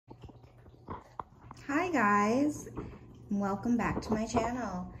Hi guys, and welcome back to my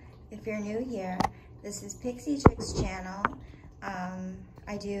channel. If you're new here, this is Pixie Chick's channel.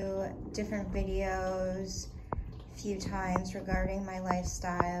 I do different videos a few times regarding my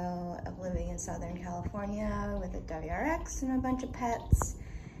lifestyle of living in Southern California with a WRX and a bunch of pets.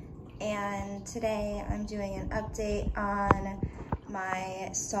 And today I'm doing an update on my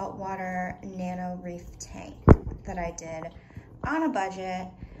saltwater Nano Reef tank that I did on a budget.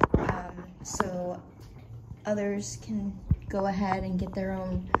 So others can go ahead and get their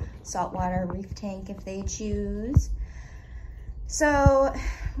own saltwater reef tank if they choose. So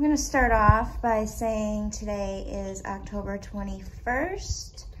I'm gonna start off by saying today is October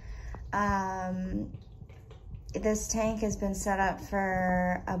 21st. This tank has been set up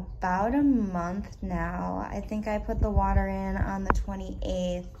for about a month now. I think I put the water in on the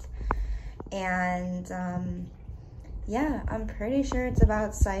 28th, and yeah, I'm pretty sure it's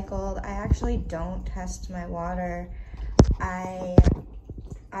about cycled. I actually don't test my water.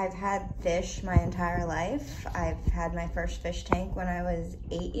 I've had fish my entire life. I've had my first fish tank when I was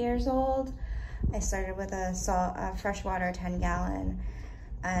 8 years old. I started with a freshwater 10-gallon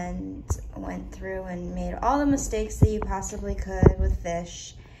and went through and made all the mistakes that you possibly could with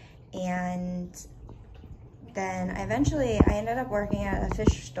fish. And then eventually I ended up working at a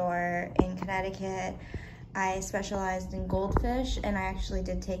fish store in Connecticut. I specialized in goldfish, and I actually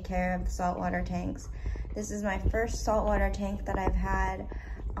did take care of the saltwater tanks. This is my first saltwater tank that I've had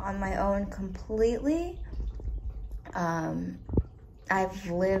on my own completely. I've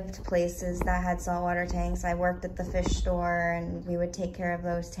lived places that had saltwater tanks. I worked at the fish store and we would take care of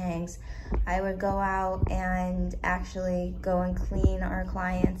those tanks. I would go out and actually go and clean our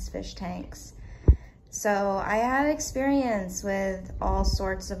clients' fish tanks. So I had experience with all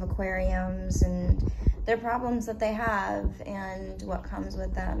sorts of aquariums and their problems that they have and what comes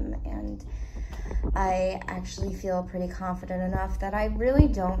with them. And I actually feel pretty confident enough that I really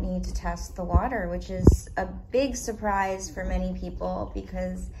don't need to test the water, which is a big surprise for many people,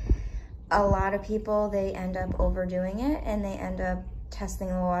 because a lot of people, they end up overdoing it and they end up testing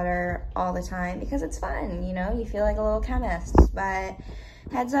the water all the time because it's fun, you know, you feel like a little chemist. But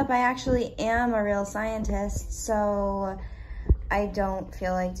heads up, I actually am a real scientist, so I don't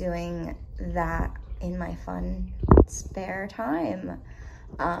feel like doing that in my fun spare time.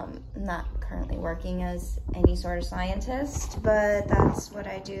 I'm not currently working as any sort of scientist, but that's what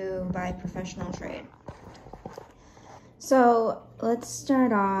I do by professional trade. So let's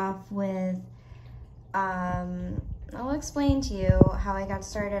start off with, I'll explain to you how I got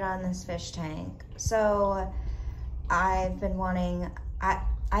started on this fish tank. So I've been wanting, I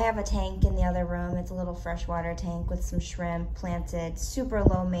have a tank in the other room. It's a little freshwater tank with some shrimp planted, super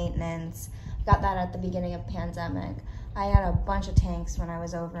low maintenance. Got that at the beginning of pandemic. I had a bunch of tanks when I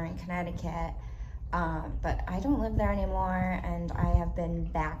was over in Connecticut, but I don't live there anymore, and I have been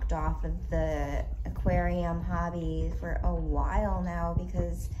backed off of the aquarium hobby for a while now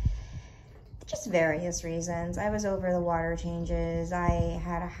because just various reasons. I was over the water changes. I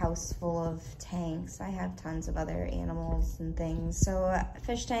had a house full of tanks. I have tons of other animals and things. So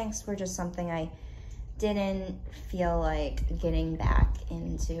fish tanks were just something I didn't feel like getting back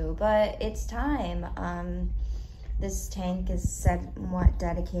into, but it's time. This tank is somewhat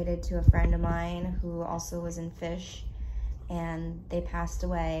dedicated to a friend of mine who also was in fish, and they passed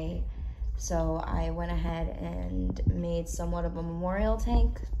away. So I went ahead and made somewhat of a memorial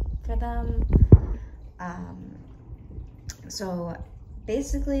tank for them. So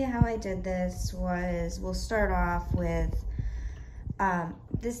basically how I did this was, we'll start off with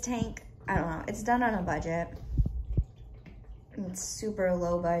this tank. I don't know, it's done on a budget. It's super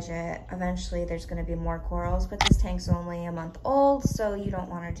low budget. Eventually there's gonna be more corals, but this tank's only a month old, so you don't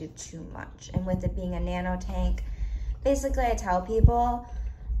wanna do too much. And with it being a nano tank, basically I tell people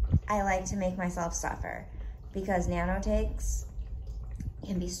I like to make myself suffer, because nano tanks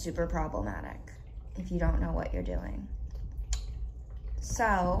can be super problematic if you don't know what you're doing.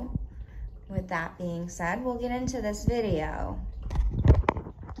 So with that being said, we'll get into this video.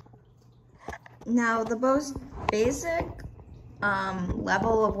 Now, the most basic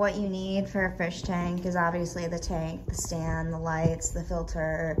level of what you need for a fish tank is obviously the tank, the stand, the lights, the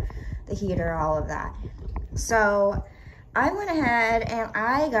filter, the heater, all of that. So I went ahead and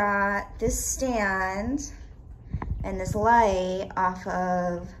I got this stand and this light off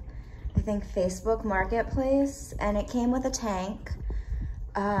of, I think, Facebook Marketplace, and it came with a tank.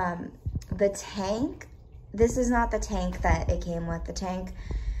 The tank, this is not the tank that it came with. The tank,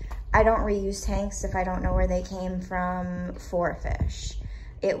 I don't reuse tanks if I don't know where they came from for fish.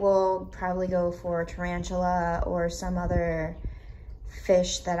 It will probably go for tarantula or some other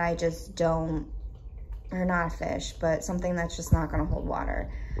fish that I just don't or not a fish, but something that's just not gonna hold water.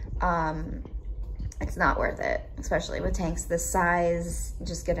 It's not worth it, especially with tanks this size.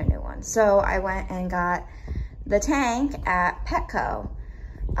 Just get a new one. So I went and got the tank at Petco.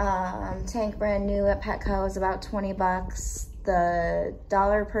 Tank brand new at Petco is about 20 bucks. The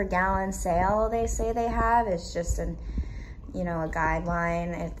 $1 per gallon sale they say they have is just a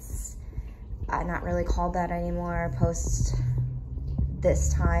guideline. It's not really called that anymore post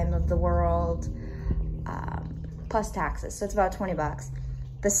this time of the world, plus taxes. So it's about 20 bucks.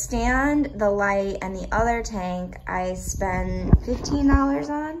 The stand, the light, and the other tank I spent $15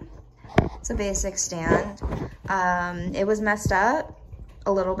 on. It's a basic stand. It was messed up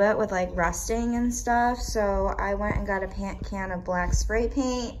a little bit with like rusting and stuff, so I went and got a can of black spray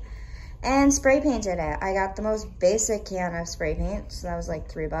paint and spray painted it. I got the most basic can of spray paint, so that was like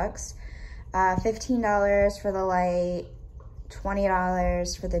 $3. $15 for the light,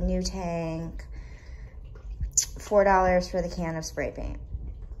 $20 for the new tank, $4 for the can of spray paint.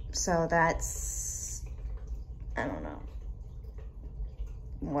 So that's, I don't know,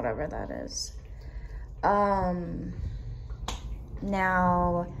 whatever that is.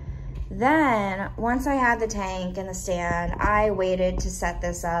 Now, then, once I had the tank and the stand, I waited to set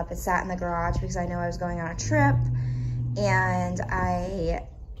this up. It sat in the garage because I knew I was going on a trip, and I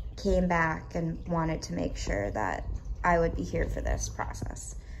came back and wanted to make sure that I would be here for this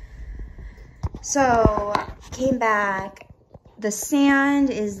process. So, came back. The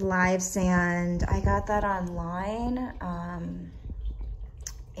sand is live sand. I got that online,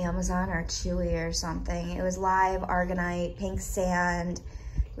 Amazon or Chewy or something. It was live Argonite, pink sand.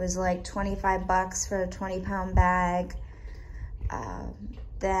 It was like 25 bucks for a 20-pound bag.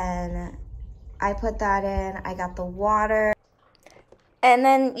 Then I put that in. I got the water. And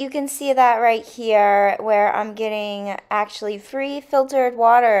then you can see that right here where I'm getting actually free filtered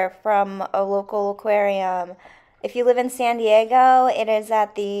water from a local aquarium. If you live in San Diego, it is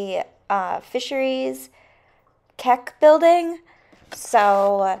at the Fisheries Keck building.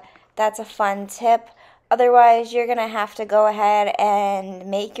 So that's a fun tip. Otherwise, you're going to have to go ahead and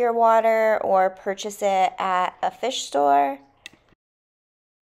make your water or purchase it at a fish store.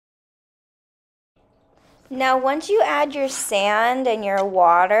 Now, once you add your sand and your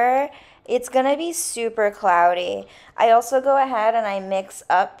water, it's going to be super cloudy. I also go ahead and I mix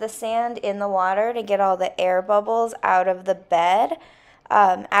up the sand in the water to get all the air bubbles out of the bed.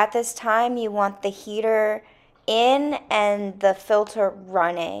 At this time, you want the heater in and the filter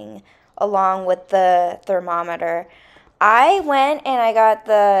running along with the thermometer. I went and I got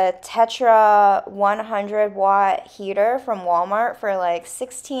the Tetra 100 watt heater from Walmart for like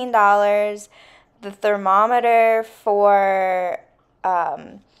 $16. The thermometer for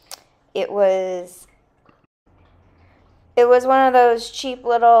it was one of those cheap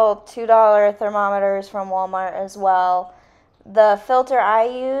little $2 thermometers from Walmart as well. The filter I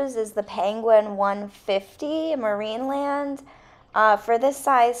use is the Penguin 150 Marineland. For this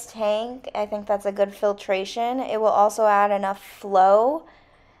size tank, I think that's a good filtration. It will also add enough flow,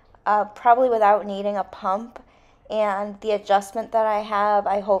 probably without needing a pump. And the adjustment that I have,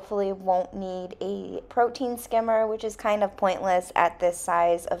 I hopefully won't need a protein skimmer, which is kind of pointless at this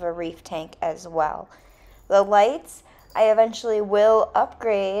size of a reef tank as well. The lights, I eventually will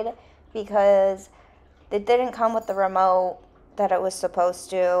upgrade because it didn't come with the remote that it was supposed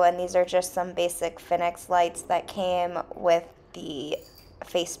to, and these are just some basic Phoenix lights that came with the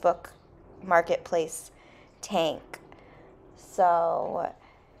Facebook Marketplace tank. So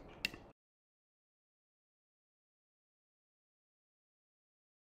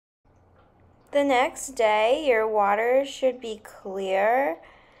the next day, your water should be clear,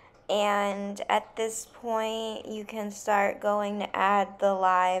 and at this point, you can start going to add the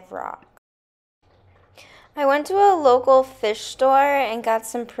live rock. I went to a local fish store and got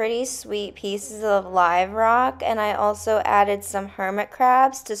some pretty sweet pieces of live rock, and I also added some hermit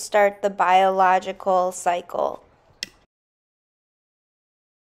crabs to start the biological cycle.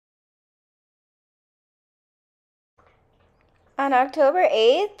 On October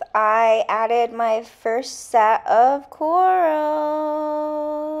 8th, I added my first set of corals.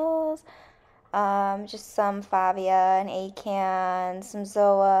 Just some Favia, an Acan, some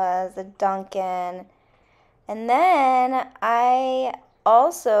Zoas, a Duncan. And then I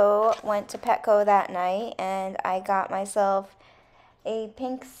also went to Petco that night and I got myself a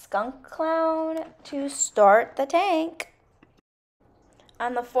pink skunk clown to start the tank.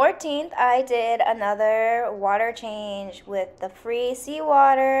 On the 14th, I did another water change with the free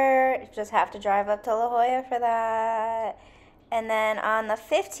seawater. Just have to drive up to La Jolla for that. And then on the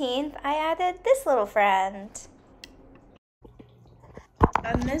 15th, I added this little friend.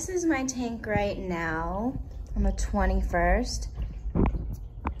 This is my tank right now on the 21st.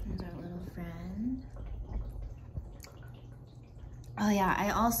 There's our little friend. Oh yeah, I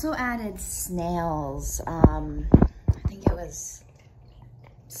also added snails. I think it was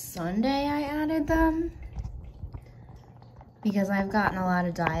Sunday I added them because I've gotten a lot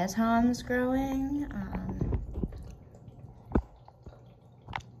of diatoms growing.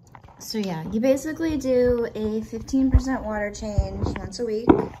 So yeah, you basically do a 15% water change once a week.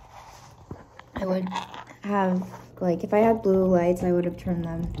 I would have, like, if I had blue lights, I would have turned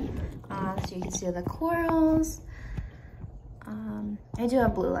them on so you can see the corals. I do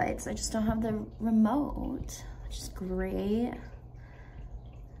have blue lights, I just don't have the remote, which is great.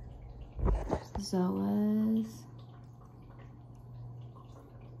 Zoas.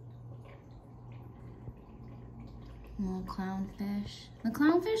 Little clownfish. The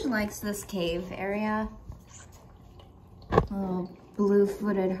clownfish likes this cave area. Little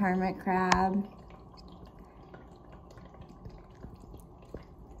blue-footed hermit crab.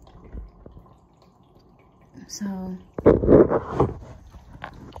 So,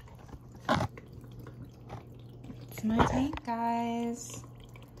 it's my tank, guys.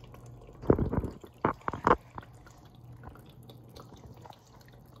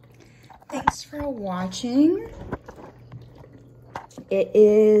 Thanks for watching. It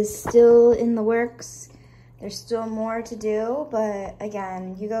is still in the works. There's still more to do, but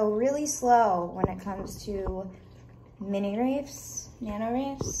again, you go really slow when it comes to mini reefs, nano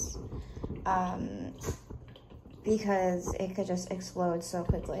reefs, because it could just explode so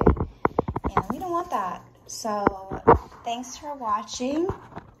quickly. And we don't want that. So thanks for watching.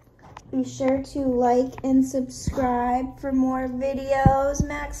 Be sure to like and subscribe for more videos.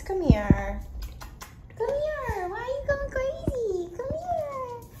 Max, come here. Come here. Why are you going crazy? Come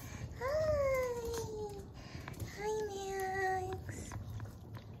here. Hi. Hi, Max.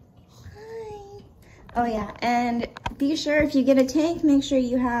 Hi. Oh yeah, and be sure if you get a tank, make sure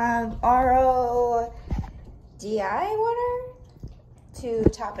you have RO DI water to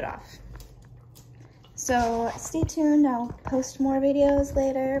top it off. So stay tuned, I'll post more videos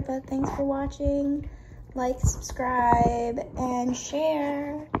later, but thanks for watching. Like, subscribe, and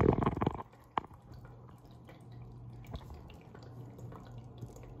share.